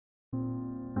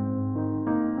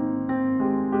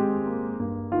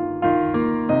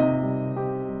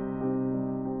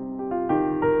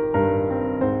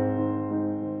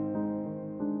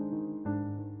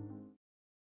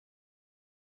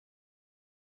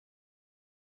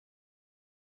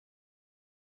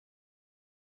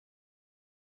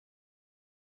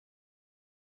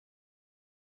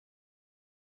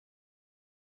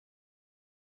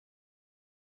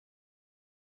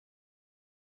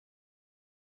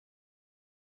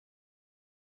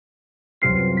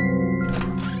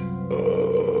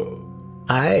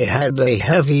I had a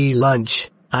heavy lunch.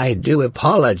 I do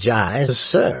apologize,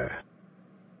 sir.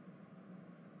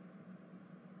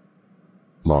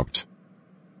 Locked.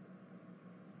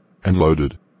 And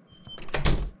loaded.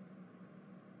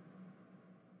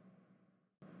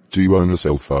 Do you own a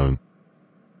cell phone?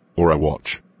 Or a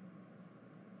watch?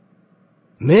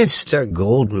 Mr.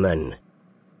 Goldman,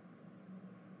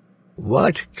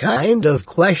 what kind of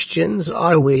questions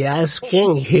are we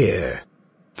asking here?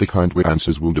 The kind of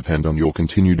answers will depend on your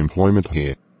continued employment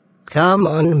here. Come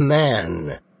on,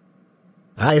 man.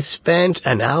 I spent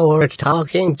an hour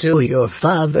talking to your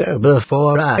father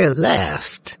before I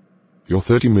left. You're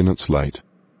 30 minutes late.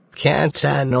 Can't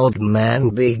an old man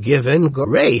be given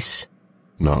grace?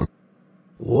 No.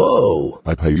 Whoa.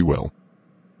 I pay you well.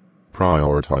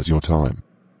 Prioritize your time.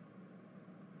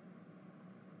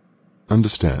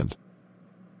 Understand?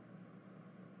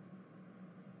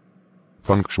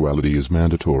 Punctuality is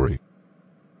mandatory.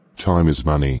 Time is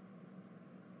money.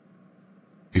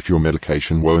 If your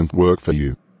medication won't work for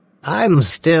you, I'm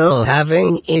still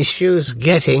having issues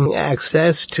getting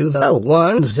access to the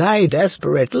ones I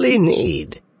desperately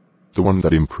need. the one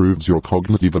that improves your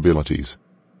cognitive abilities,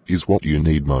 is what you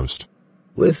need most.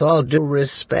 With all due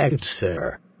respect,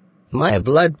 sir, my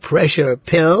blood pressure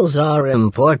pills are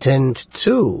important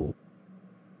too.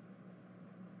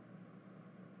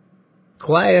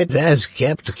 Quiet has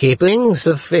kept keeping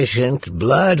sufficient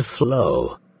blood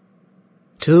flow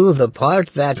to the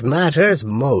part that matters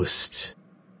most,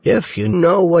 if you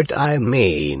know what I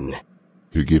mean.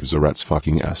 Who gives a rat's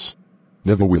fucking ass?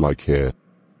 Never will I care.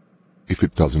 If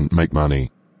it doesn't make money.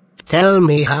 Tell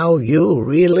me how you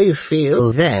really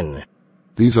feel then.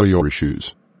 These are your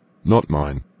issues, not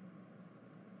mine.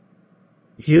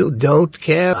 You don't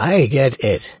care, I get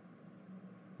it.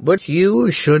 But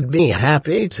you should be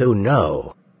happy to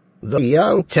know the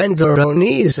young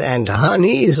tenderonies and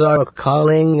honeys are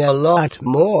calling a lot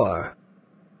more.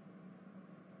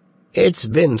 It's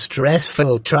been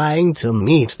stressful trying to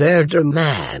meet their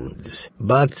demands,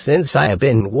 but since I've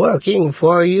been working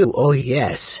for you, oh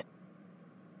yes,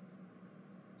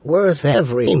 worth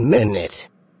every minute.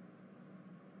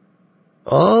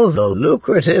 All the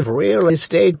lucrative real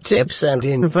estate tips and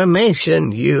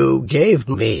information you gave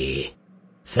me.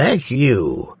 Thank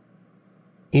you.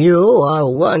 You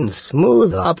are one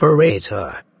smooth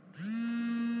operator.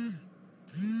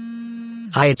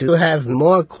 I do have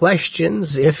more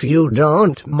questions if you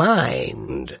don't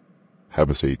mind. Have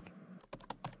a seat.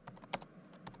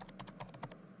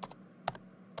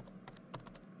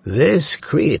 This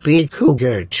creepy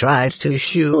cougar tried to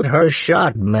shoot her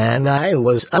shot, man. I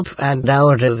was up and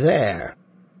out of there.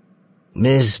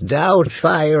 Miss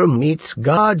Doubtfire meets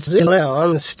Godzilla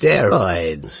on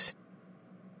steroids.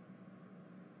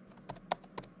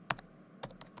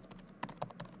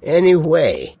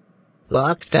 Anyway,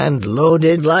 locked and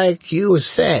loaded like you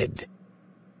said.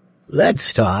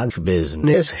 Let's talk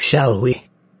business, shall we?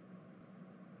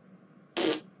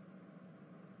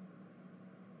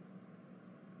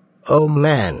 Oh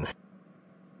man.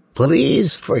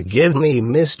 Please forgive me,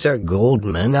 Mr.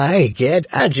 Goldman. I get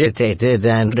agitated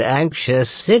and anxious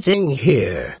sitting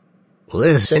here,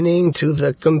 listening to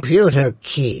the computer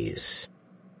keys.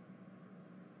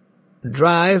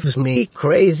 Drives me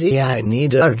crazy. I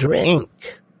need a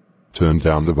drink. Turn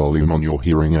down the volume on your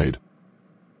hearing aid.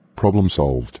 Problem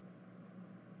solved.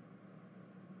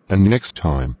 And next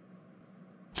time,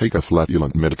 take a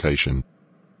flatulent medication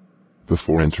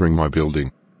before entering my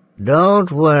building.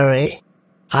 Don't worry.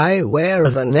 I wear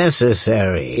the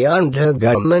necessary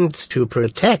undergarments to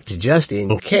protect just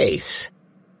in case.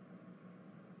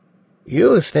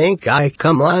 You think I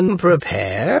come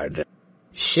unprepared?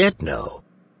 Shit, no.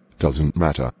 Doesn't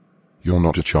matter. You're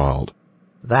not a child.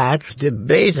 That's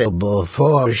debatable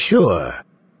for sure.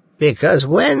 Because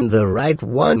when the right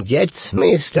one gets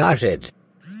me started.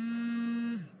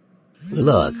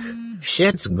 Look,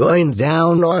 shit's going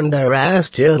down on their ass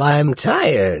till I'm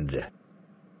tired.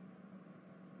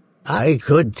 I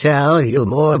could tell you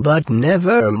more, but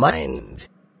never mind.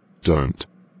 Don't.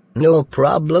 No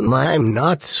problem, I'm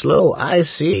not slow. I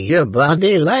see your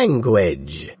body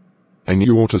language. And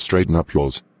you ought to straighten up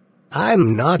yours.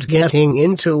 I'm not getting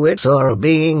into it or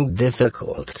being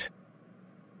difficult.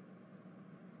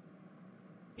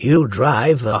 You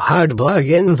drive a hard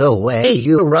bargain the way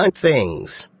you run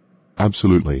things.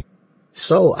 Absolutely.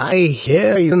 So I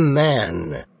hear you,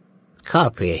 man.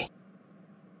 Copy.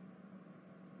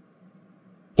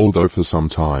 Although for some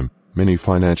time, many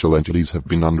financial entities have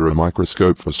been under a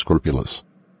microscope for scrupulous,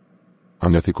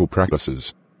 unethical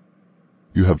practices,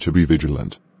 you have to be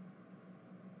vigilant.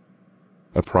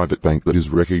 A private bank that is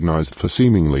recognized for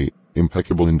seemingly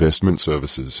impeccable investment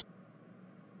services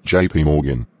JP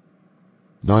Morgan.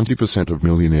 90% of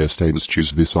millionaire status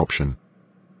choose this option.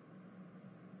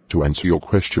 To answer your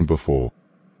question before,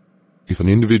 if an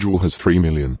individual has 3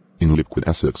 million in liquid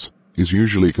assets, is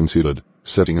usually considered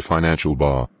setting a financial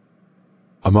bar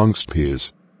amongst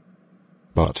peers.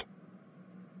 But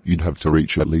you'd have to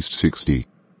reach at least 60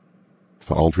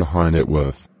 for ultra high net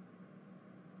worth.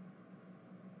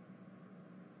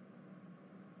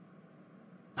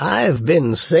 I've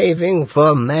been saving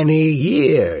for many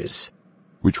years.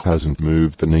 Which hasn't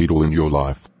moved the needle in your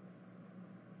life.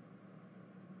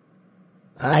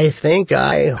 I think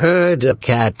I heard a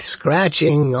cat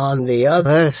scratching on the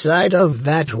other side of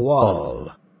that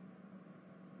wall.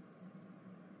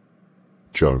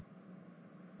 Joe.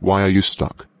 Why are you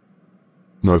stuck?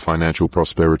 No financial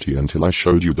prosperity until I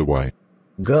showed you the way.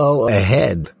 Go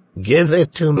ahead, give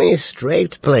it to me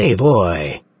straight,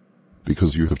 playboy.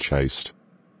 Because you have chased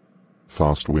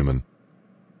fast women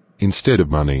instead of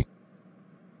money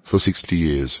for 60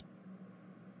 years.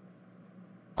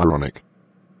 Ironic,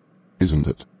 isn't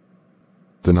it?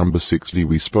 The number 60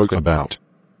 we spoke about.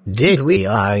 Did we?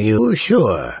 Are you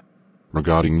sure?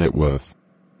 Regarding net worth.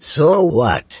 So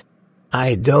what?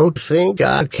 I don't think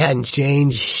I can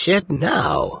change shit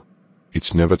now.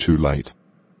 It's never too late.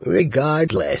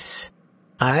 Regardless,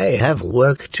 I have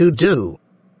work to do.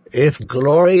 If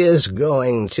Gloria's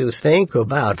going to think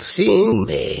about seeing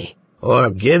me, or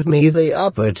give me the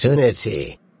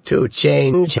opportunity to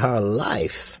change her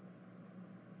life.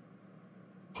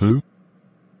 Who?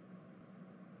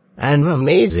 An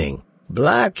amazing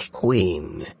black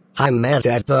queen I met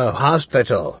at the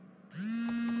hospital.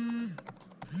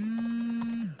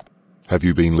 Have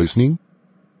you been listening?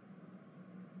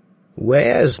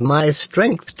 Where's my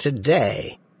strength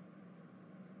today?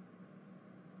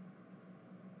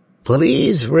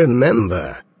 Please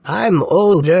remember, I'm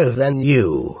older than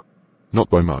you. Not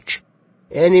by much.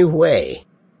 Anyway,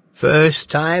 first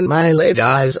time I laid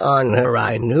eyes on her,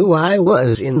 I knew I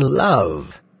was in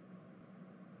love.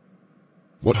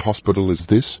 What hospital is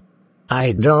this?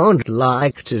 I don't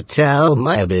like to tell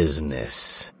my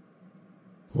business.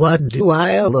 What do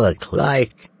I look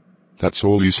like? That's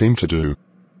all you seem to do.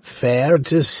 Fair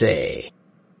to say.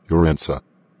 Your answer.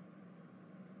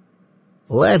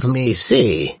 Let me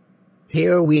see.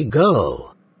 Here we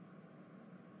go.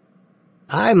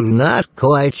 I'm not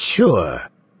quite sure.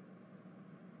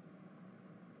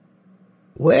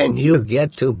 When you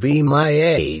get to be my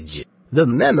age, the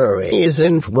memory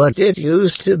isn't what it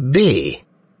used to be.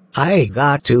 I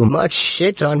got too much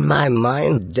shit on my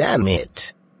mind, damn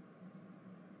it.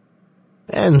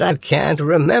 And I can't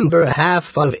remember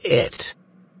half of it.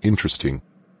 Interesting.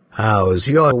 How's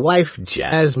your wife,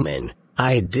 Jasmine?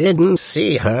 I didn't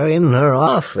see her in her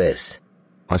office.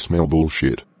 I smell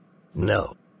bullshit.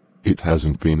 No. It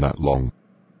hasn't been that long.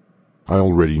 I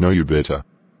already know you better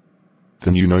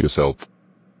than you know yourself.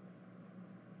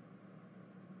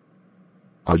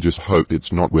 I just hope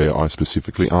it's not where I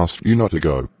specifically asked you not to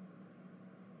go.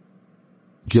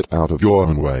 Get out of your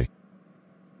own way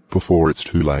before it's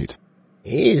too late.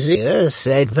 Easier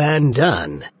said than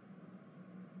done.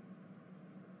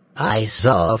 I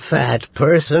saw a fat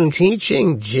person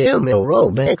teaching gym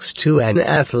aerobics to an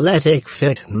athletic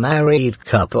fit married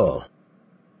couple.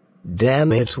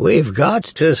 Damn it, we've got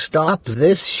to stop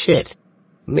this shit.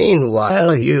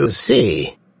 Meanwhile, you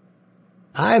see,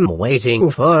 I'm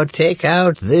waiting for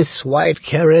takeout. This white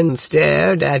Karen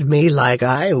stared at me like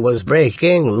I was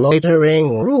breaking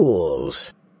loitering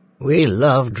rules. We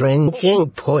love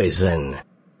drinking poison.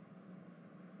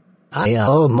 I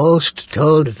almost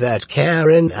told that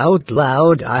Karen out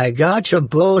loud, I gotcha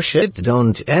bullshit,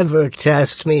 don't ever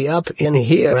test me up in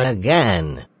here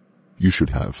again. You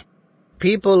should have.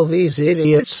 People, these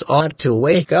idiots ought to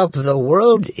wake up. The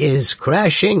world is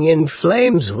crashing in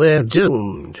flames. We're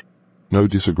doomed. No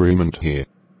disagreement here.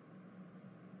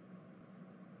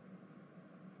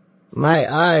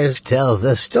 My eyes tell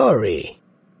the story.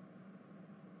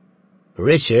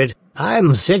 Richard,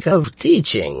 I'm sick of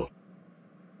teaching.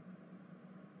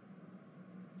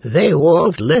 They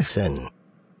won't listen.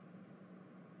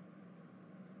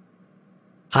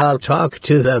 I'll talk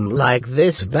to them like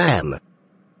this, bam.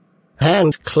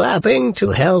 Hand clapping to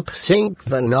help sink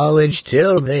the knowledge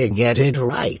till they get it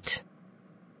right.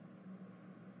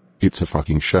 It's a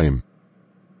fucking shame.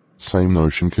 Same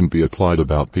notion can be applied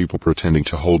about people pretending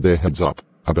to hold their heads up,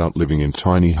 about living in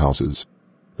tiny houses.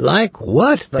 Like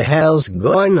what the hell's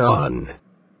going on?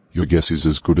 Your guess is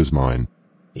as good as mine.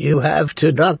 You have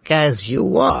to duck as you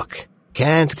walk.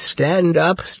 Can't stand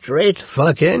up straight,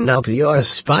 fucking up your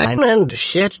spine and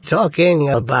shit talking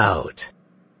about.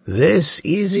 This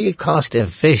easy,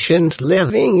 cost-efficient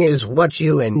living is what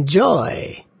you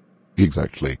enjoy.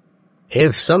 Exactly.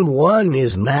 If someone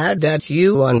is mad at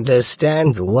you,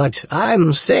 understand what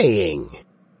I'm saying.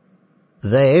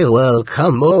 They will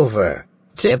come over,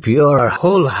 tip your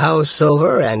whole house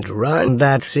over and run.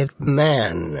 That's it,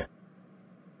 man.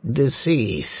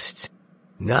 Deceased.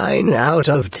 9 out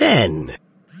of 10.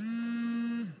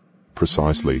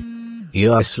 Precisely.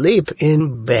 You asleep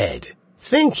in bed,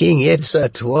 thinking it's a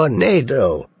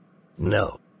tornado.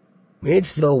 No.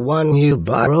 It's the one you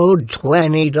borrowed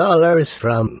 $20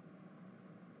 from.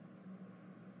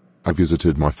 I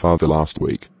visited my father last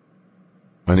week.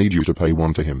 I need you to pay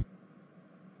one to him.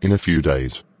 In a few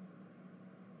days.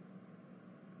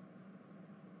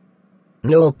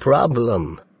 No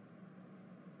problem.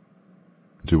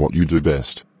 Do what you do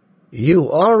best.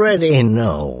 You already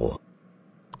know.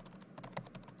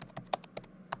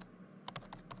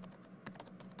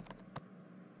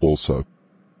 Also,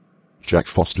 Jack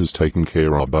Foster's taken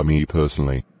care of by me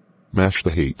personally. Mash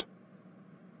the heat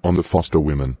on the Foster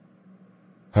women.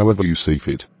 However you see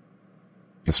fit.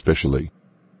 Especially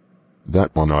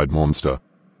that one-eyed monster,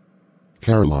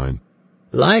 Caroline.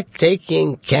 Like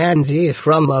taking candy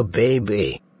from a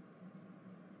baby.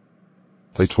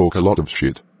 They talk a lot of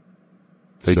shit.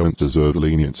 They don't deserve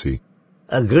leniency.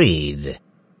 Agreed.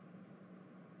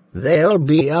 They'll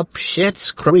be up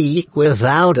shit's creek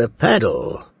without a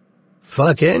pedal.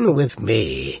 Fucking with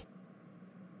me.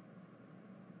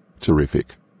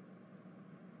 Terrific.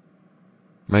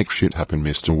 Make shit happen,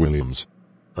 Mr. Williams.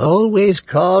 Always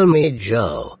call me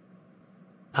Joe.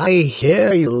 I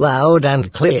hear you loud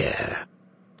and clear.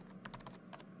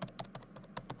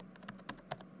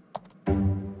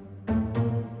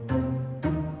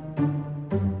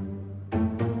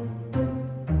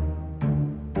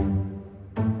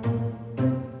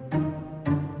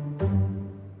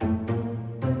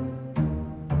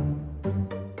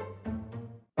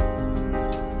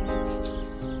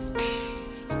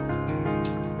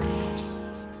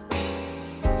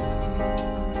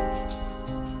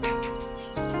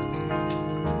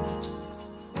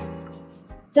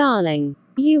 Darling,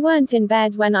 you weren't in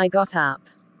bed when I got up.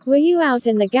 Were you out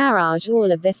in the garage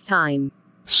all of this time?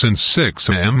 Since 6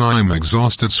 a.m. I'm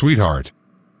exhausted, sweetheart.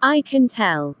 I can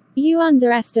tell. You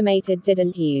underestimated,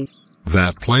 didn't you?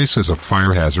 That place is a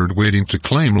fire hazard waiting to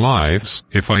claim lives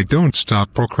if I don't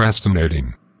stop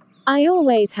procrastinating. I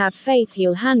always have faith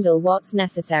you'll handle what's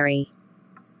necessary.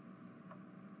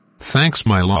 Thanks,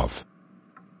 my love.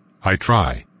 I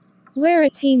try. We're a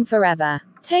team forever.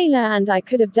 Taylor and I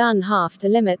could have done half to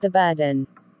limit the burden.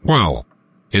 Well,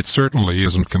 it certainly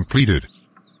isn't completed.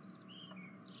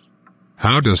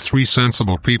 How does 3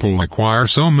 sensible people acquire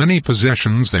so many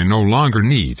possessions they no longer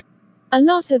need? A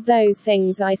lot of those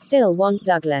things I still want,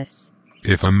 Douglas.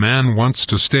 If a man wants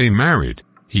to stay married,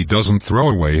 he doesn't throw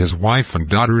away his wife and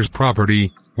daughter's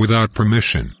property without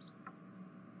permission.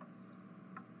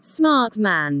 Smart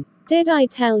man. Did I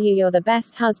tell you you're the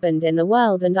best husband in the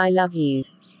world and I love you?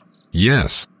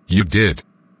 Yes, you did.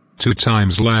 2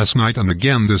 times last night and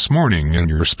again this morning in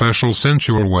your special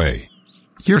sensual way.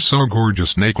 You're so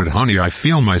gorgeous naked, honey, I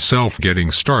feel myself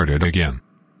getting started again.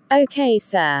 Okay,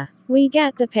 sir. We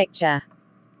get the picture.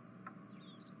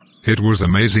 It was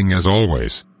amazing as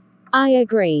always. I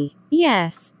agree.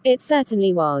 Yes, it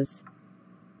certainly was.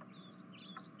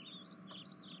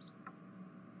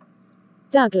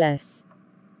 Douglas.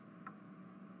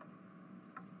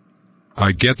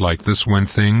 I get like this when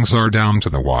things are down to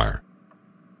the wire.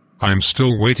 I'm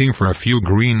still waiting for a few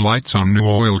green lights on new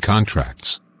oil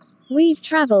contracts. We've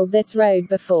traveled this road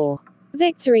before.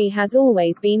 Victory has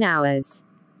always been ours.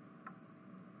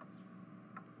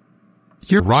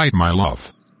 You're right, my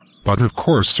love. But of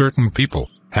course certain people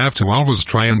have to always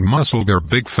try and muscle their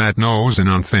big fat nose in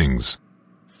on things.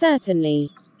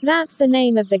 Certainly. That's the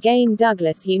name of the game,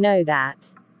 Douglas, you know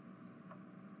that.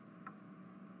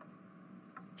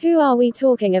 Who are we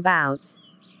talking about?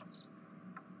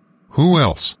 Who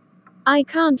else? I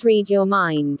can't read your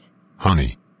mind.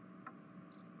 Honey.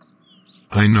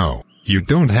 I know, you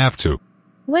don't have to.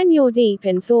 When you're deep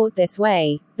in thought this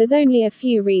way, there's only a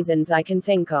few reasons I can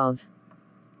think of.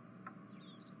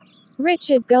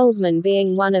 Richard Goldman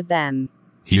being one of them.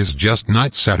 He is just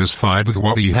not satisfied with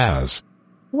what he has.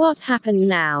 What happened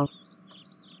now?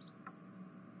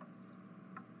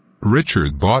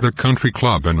 Richard bought a country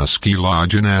club and a ski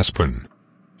lodge in Aspen.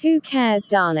 Who cares,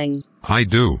 darling? I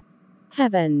do.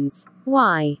 Heavens.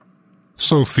 Why?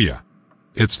 Sophia.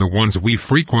 It's the ones we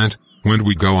frequent when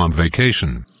we go on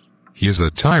vacation. He is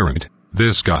a tyrant,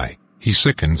 this guy. He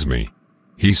sickens me.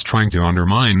 He's trying to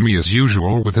undermine me as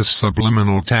usual with his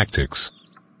subliminal tactics.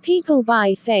 People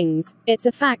buy things, it's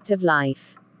a fact of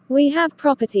life. We have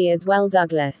property as well,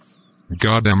 Douglas.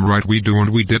 Goddamn right we do, and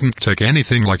we didn't take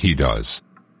anything like he does.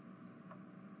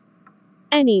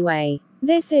 Anyway,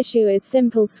 this issue is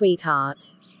simple,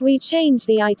 sweetheart. We change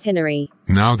the itinerary.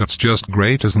 Now that's just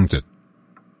great, isn't it?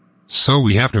 So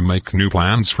we have to make new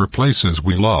plans for places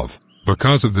we love,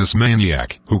 because of this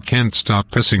maniac who can't stop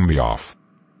pissing me off.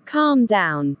 Calm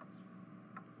down.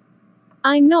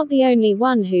 I'm not the only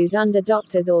one who's under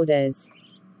doctor's orders.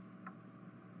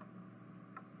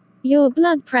 Your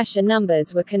blood pressure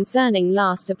numbers were concerning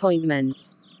last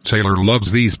appointment. Taylor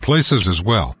loves these places as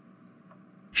well.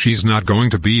 She's not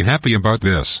going to be happy about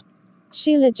this.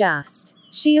 She'll adjust.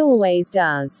 She always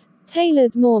does.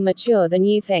 Taylor's more mature than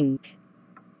you think.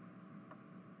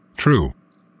 True.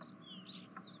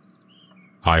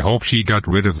 I hope she got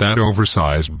rid of that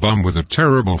oversized bum with a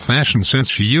terrible fashion sense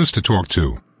she used to talk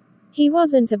to. He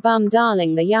wasn't a bum,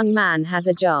 darling. The young man has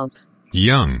a job.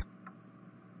 Young.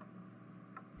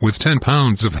 With 10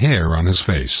 pounds of hair on his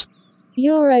face.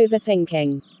 You're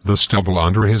overthinking. The stubble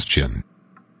under his chin.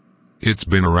 It's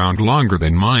been around longer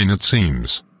than mine, it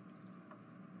seems.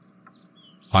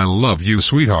 I love you,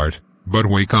 sweetheart, but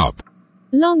wake up.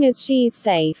 Long as she's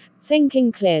safe,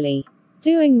 thinking clearly,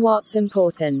 doing what's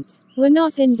important, we're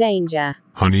not in danger.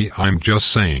 Honey, I'm just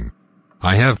saying.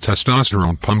 I have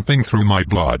testosterone pumping through my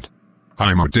blood.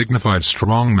 I'm a dignified,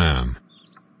 strong man.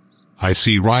 I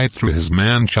see right through his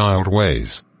man-child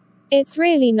ways. It's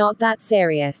really not that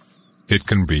serious. It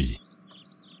can be.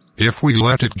 If we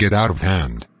let it get out of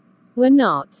hand. We're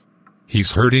not.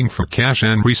 He's hurting for cash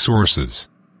and resources.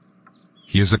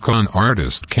 He is a con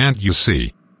artist, can't you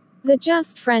see? They're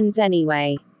just friends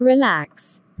anyway.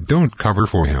 Relax. Don't cover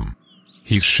for him.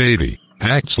 He's shady,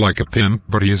 acts like a pimp,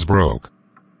 but he is broke.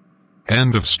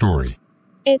 End of story.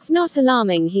 It's not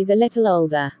alarming, he's a little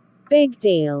older. Big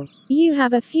deal. You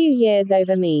have a few years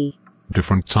over me.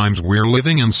 Different times we're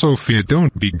living in, Sophia,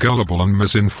 don't be gullible and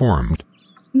misinformed.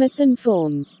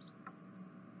 Misinformed.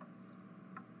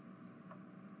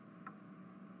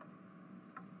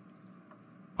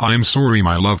 I'm sorry,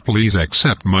 my love, please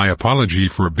accept my apology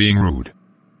for being rude.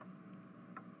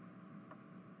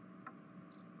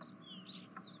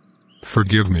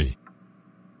 Forgive me.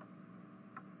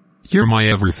 You're my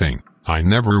everything. I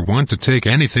never want to take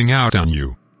anything out on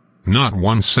you. Not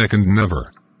 1 second,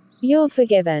 never. You're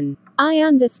forgiven. I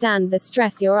understand the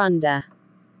stress you're under.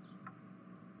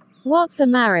 What's a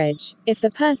marriage, if the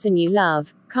person you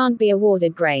love can't be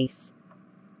awarded grace?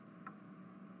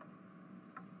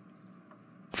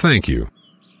 Thank you.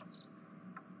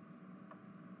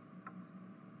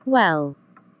 Well,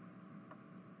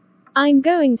 I'm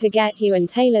going to get you and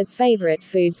Taylor's favorite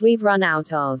foods we've run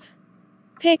out of.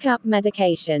 Pick up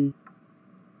medication.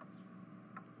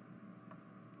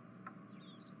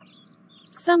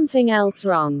 Something else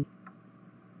wrong?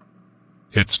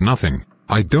 It's nothing.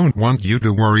 I don't want you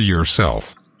to worry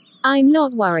yourself. I'm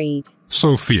not worried.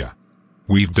 Sophia,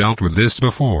 we've dealt with this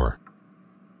before.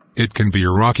 It can be a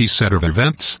rocky set of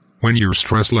events when your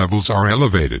stress levels are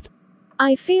elevated.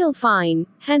 I feel fine,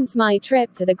 hence my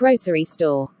trip to the grocery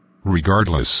store.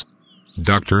 Regardless,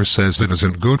 doctor says it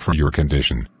isn't good for your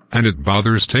condition, and it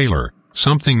bothers Taylor,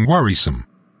 something worrisome.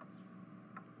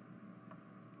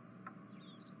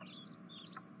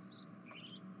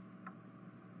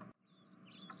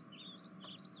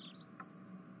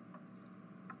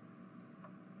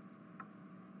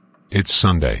 It's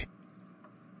Sunday.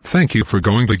 Thank you for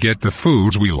going to get the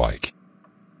foods we like.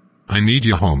 I need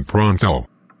you home pronto,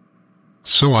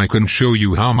 so I can show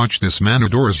you how much this man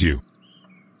adores you.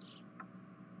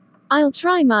 I'll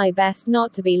try my best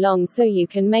not to be long so you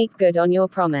can make good on your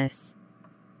promise.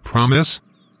 Promise?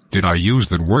 Did I use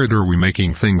that word, or are we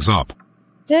making things up?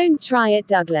 Don't try it,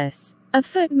 Douglas. A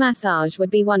foot massage would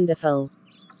be wonderful.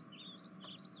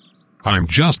 I'm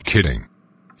just kidding.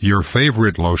 Your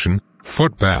favorite lotion,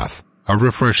 foot bath, a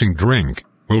refreshing drink,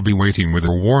 will be waiting with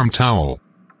a warm towel.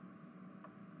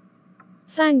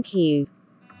 Thank you.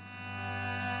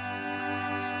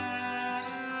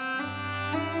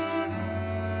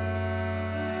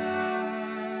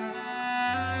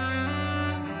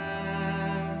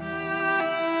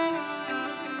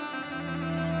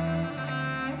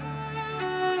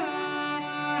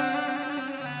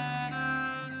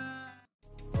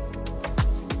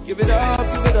 Give it up,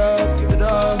 give it up, give it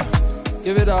up,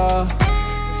 give it up.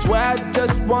 Swear I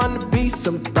just wanna be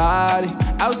somebody.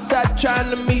 Outside trying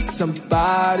to meet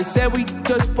somebody. Said we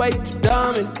just way too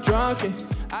dumb and drunk and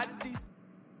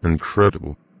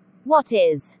Incredible. What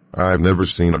is? I've never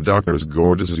seen a doctor as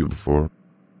gorgeous as you before.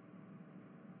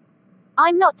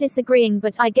 I'm not disagreeing,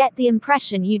 but I get the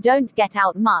impression you don't get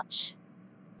out much.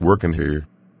 Working here,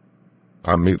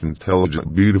 I meet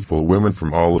intelligent, beautiful women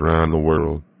from all around the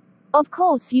world. Of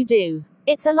course you do.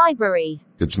 It's a library.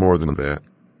 It's more than that.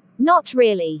 Not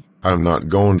really. I'm not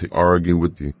going to argue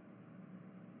with you.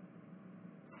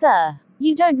 Sir,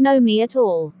 you don't know me at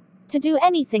all. To do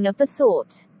anything of the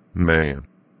sort. Man.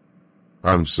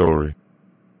 I'm sorry.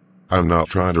 I'm not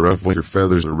trying to ruffle your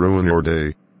feathers or ruin your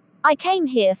day. I came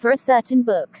here for a certain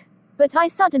book. But I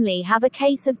suddenly have a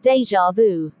case of déjà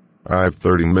vu. I have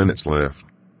 30 minutes left.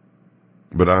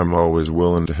 But I'm always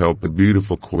willing to help a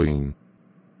beautiful queen.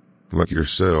 Like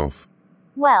yourself.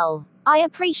 Well, I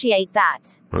appreciate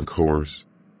that. Of course.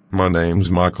 My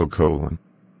name's Michael Colin.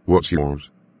 What's yours?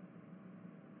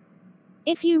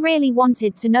 If you really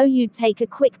wanted to know, you'd take a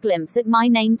quick glimpse at my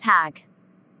name tag.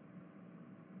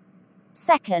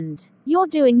 Second, you're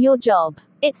doing your job.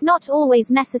 It's not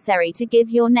always necessary to give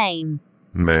your name.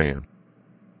 Man.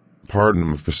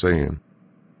 Pardon me for saying.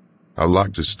 I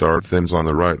like to start things on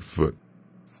the right foot.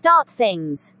 Start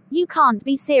things. You can't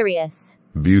be serious.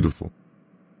 Beautiful.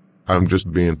 I'm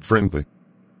just being friendly.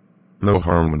 No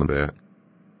harm in that.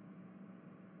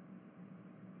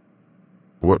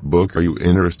 What book are you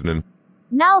interested in?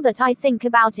 Now that I think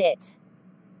about it.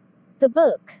 The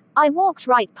book. I walked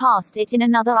right past it in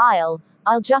another aisle.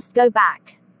 I'll just go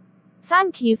back.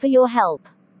 Thank you for your help.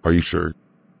 Are you sure?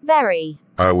 Very.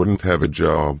 I wouldn't have a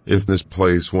job if this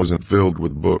place wasn't filled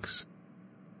with books.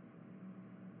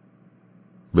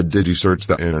 But did you search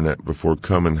the internet before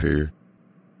coming here?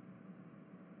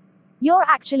 You're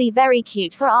actually very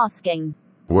cute for asking.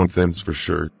 One thing's for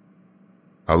sure.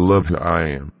 I love who I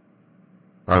am.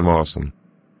 I'm awesome.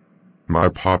 My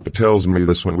papa tells me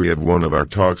this when we have one of our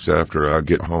talks after I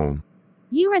get home.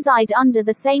 You reside under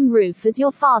the same roof as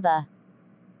your father.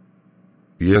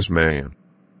 Yes, ma'am.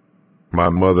 My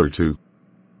mother, too.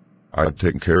 I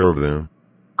take care of them.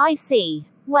 I see.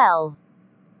 Well.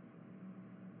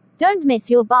 Don't miss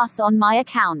your bus on my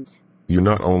account. You're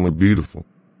not only beautiful.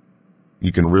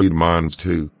 You can read minds,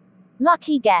 too.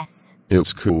 Lucky guess.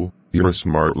 It's cool. You're a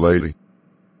smart lady.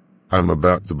 I'm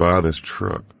about to buy this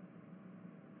truck.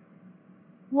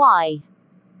 Why?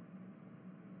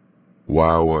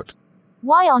 Why what?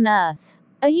 Why on earth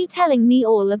are you telling me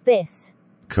all of this?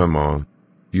 Come on.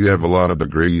 You have a lot of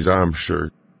degrees, I'm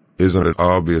sure. Isn't it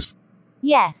obvious?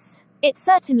 Yes, it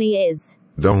certainly is.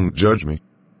 Don't judge me.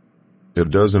 It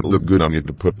doesn't look good on you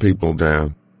to put people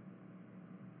down.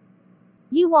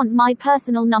 You want my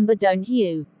personal number, don't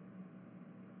you?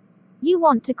 You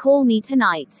want to call me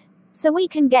tonight, so we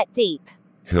can get deep.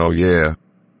 Hell yeah.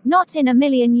 Not in a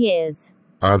million years.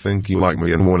 I think you like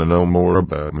me and want to know more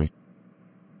about me.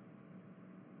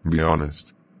 Be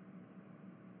honest.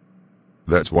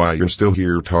 That's why you're still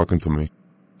here talking to me.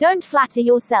 Don't flatter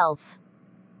yourself.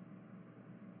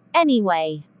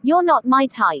 Anyway, you're not my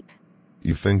type.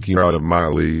 You think you're out of my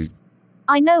league?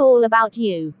 I know all about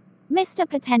you. Mr.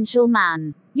 Potential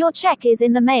Man. Your check is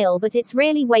in the mail, but it's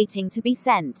really waiting to be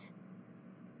sent.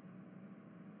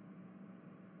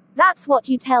 That's what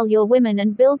you tell your women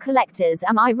and bill collectors,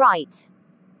 am I right?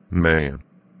 Man.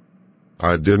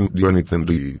 I didn't do anything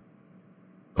to you.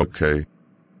 Okay.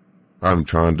 I'm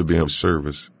trying to be of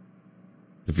service.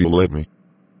 If you'll let me.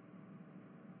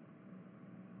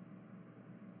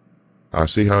 I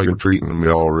see how you're treating me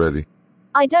already.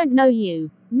 I don't know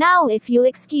you. Now if you'll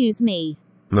excuse me.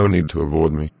 No need to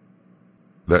avoid me.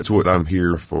 That's what I'm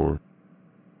here for.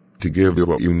 To give you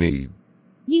what you need.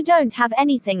 You don't have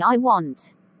anything I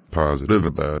want. Positive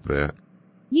about that.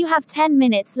 You have 10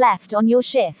 minutes left on your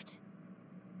shift.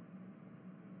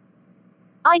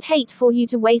 I'd hate for you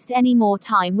to waste any more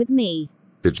time with me.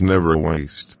 It's never a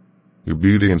waste. Your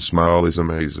beauty and smile is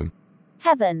amazing.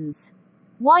 Heavens.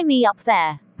 Why me up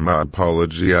there? My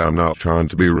apology, I'm not trying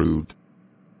to be rude.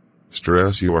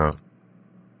 Stress you out.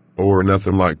 Or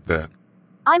nothing like that.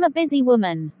 I'm a busy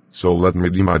woman. So let me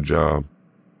do my job.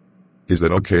 Is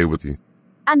that okay with you?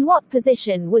 And what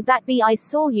position would that be? I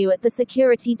saw you at the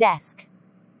security desk.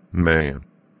 Man.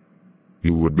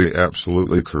 You would be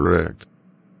absolutely correct.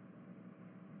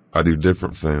 I do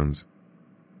different things.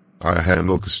 I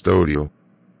handle custodial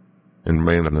and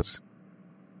maintenance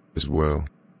as well.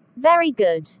 Very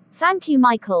good. Thank you,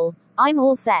 Michael. I'm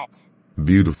all set.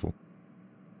 Beautiful.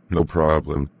 No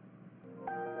problem.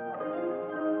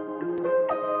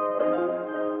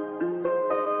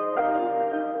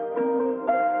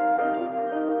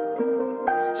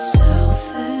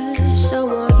 Selfish, I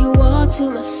want you all to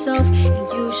myself,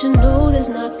 and you should know there's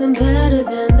nothing better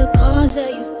than the cards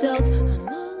that you've dealt.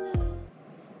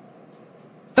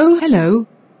 Oh, hello.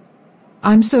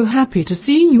 I'm so happy to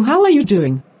see you. How are you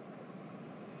doing?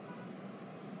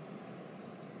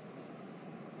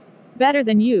 Better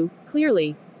than you,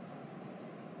 clearly.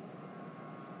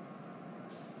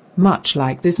 Much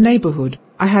like this neighborhood,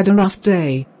 I had a rough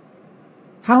day.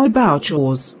 How about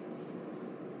yours?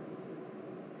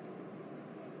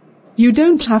 You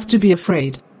don't have to be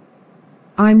afraid.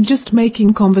 I'm just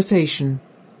making conversation.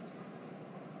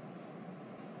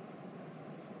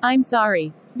 I'm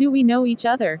sorry. Do we know each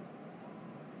other?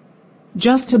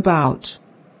 Just about.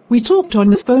 We talked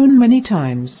on the phone many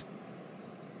times.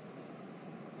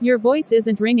 Your voice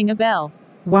isn't ringing a bell.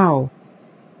 Wow.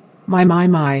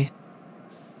 My.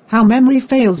 How memory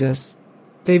fails us.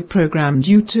 They've programmed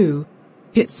you too.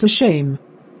 It's a shame.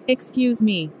 Excuse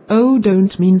me. Oh,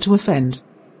 don't mean to offend.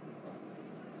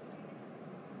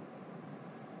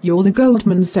 You're the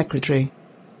Goldman secretary.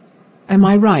 Am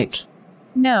I right?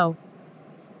 No.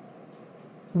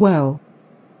 Well,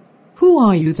 who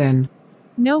are you then?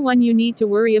 No one you need to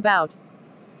worry about.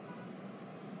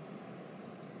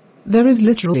 There is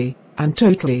literally, and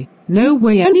totally, no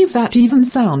way any of that even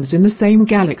sounds in the same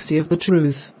galaxy of the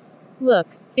truth. Look,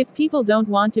 if people don't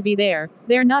want to be there,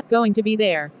 they're not going to be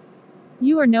there.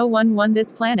 You or no one on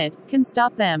this planet can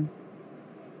stop them.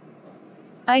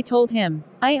 I told him,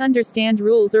 I understand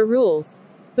rules are rules.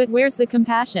 But where's the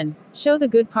compassion? Show the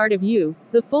good part of you,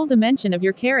 the full dimension of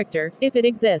your character, if it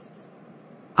exists.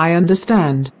 I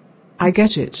understand. I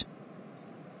get it.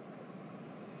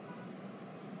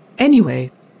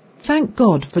 Anyway, thank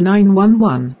God for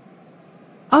 911.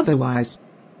 Otherwise,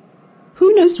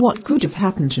 who knows what could have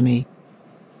happened to me?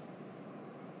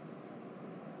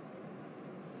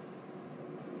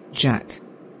 Jack.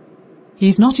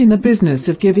 He's not in the business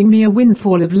of giving me a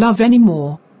windfall of love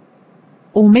anymore.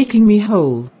 Or making me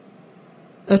whole.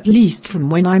 At least from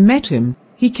when I met him,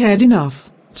 he cared enough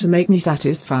to make me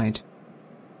satisfied.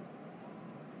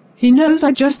 He knows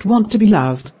I just want to be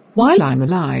loved while I'm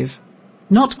alive.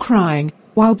 Not crying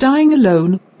while dying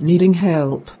alone, needing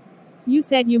help. You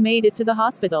said you made it to the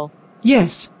hospital.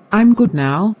 Yes, I'm good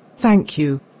now, thank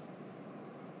you.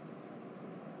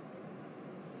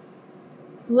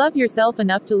 Love yourself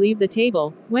enough to leave the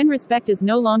table when respect is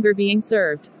no longer being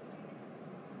served.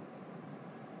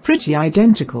 Pretty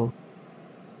identical.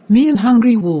 Me and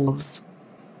hungry wolves,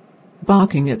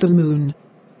 barking at the moon,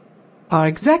 are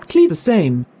exactly the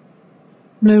same.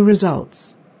 No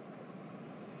results.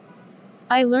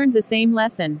 I learned the same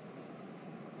lesson.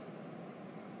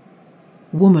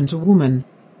 Woman to woman.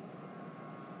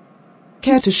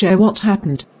 Care to share what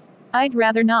happened? I'd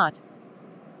rather not.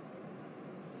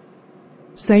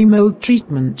 Same old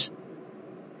treatment.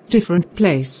 Different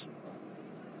place.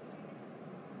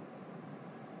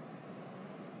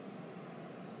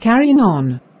 Carrying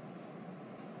on.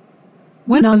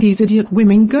 When are these idiot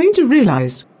women going to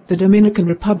realize the Dominican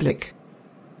Republic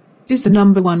is the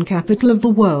 #1 capital of the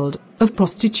world of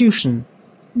prostitution?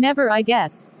 Never, I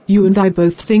guess. You and I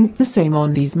both think the same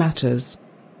on these matters.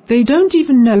 They don't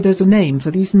even know there's a name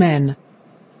for these men.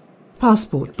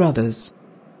 Passport brothers.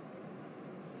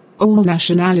 All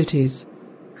nationalities.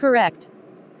 Correct.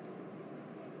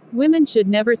 Women should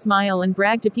never smile and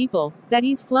brag to people that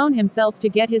he's flown himself to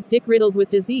get his dick riddled with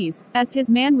disease, as his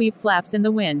man weave flaps in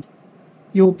the wind.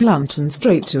 You're blunt and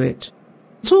straight to it.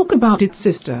 Talk about it,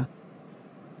 sister.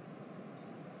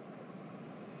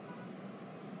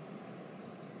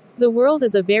 The world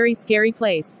is a very scary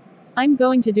place. I'm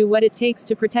going to do what it takes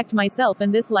to protect myself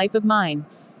and this life of mine.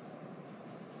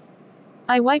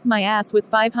 I wipe my ass with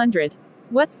 500.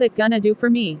 What's that gonna do for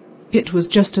me? It was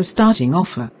just a starting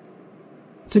offer.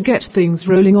 To get things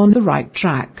rolling on the right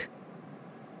track.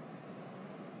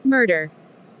 Murder.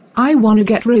 I want to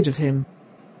get rid of him.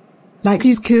 Like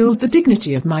he's killed the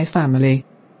dignity of my family.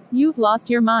 You've lost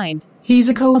your mind. He's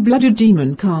a cold-blooded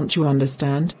demon, can't you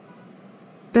understand?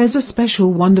 There's a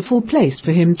special wonderful place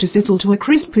for him to sizzle to a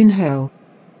crisp in hell.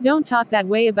 Don't talk that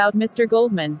way about Mr.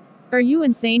 Goldman. Are you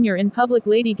insane? You're in public,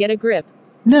 lady, get a grip.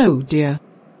 No, dear.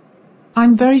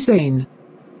 I'm very sane.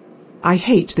 I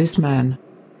hate this man.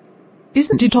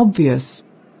 Isn't it obvious?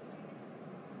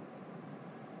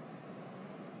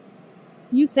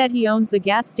 You said he owns the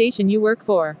gas station you work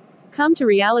for. Come to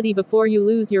reality before you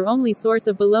lose your only source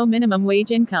of below minimum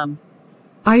wage income.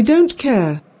 I don't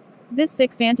care. This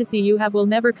sick fantasy you have will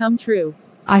never come true.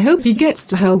 I hope he gets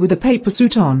to hell with a paper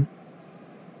suit on.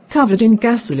 Covered in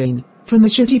gasoline, from the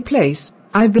shitty place,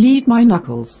 I bleed my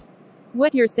knuckles.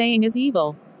 What you're saying is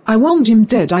evil. I want him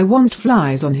dead, I want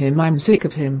flies on him, I'm sick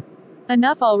of him.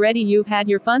 Enough already, you've had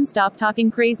your fun, stop talking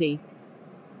crazy.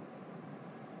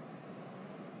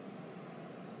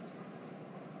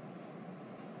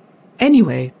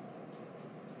 Anyway.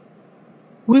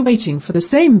 We're waiting for the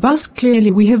same bus,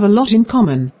 clearly we have a lot in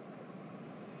common.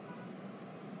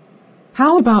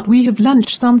 How about we have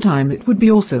lunch sometime? It would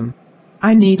be awesome.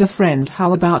 I need a friend,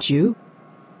 how about you?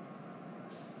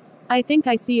 I think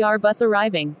I see our bus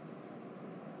arriving.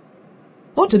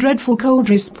 What a dreadful cold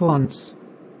response.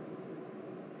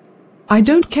 I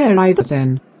don't care either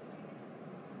then.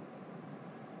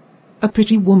 A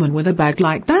pretty woman with a bag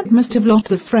like that must have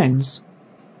lots of friends.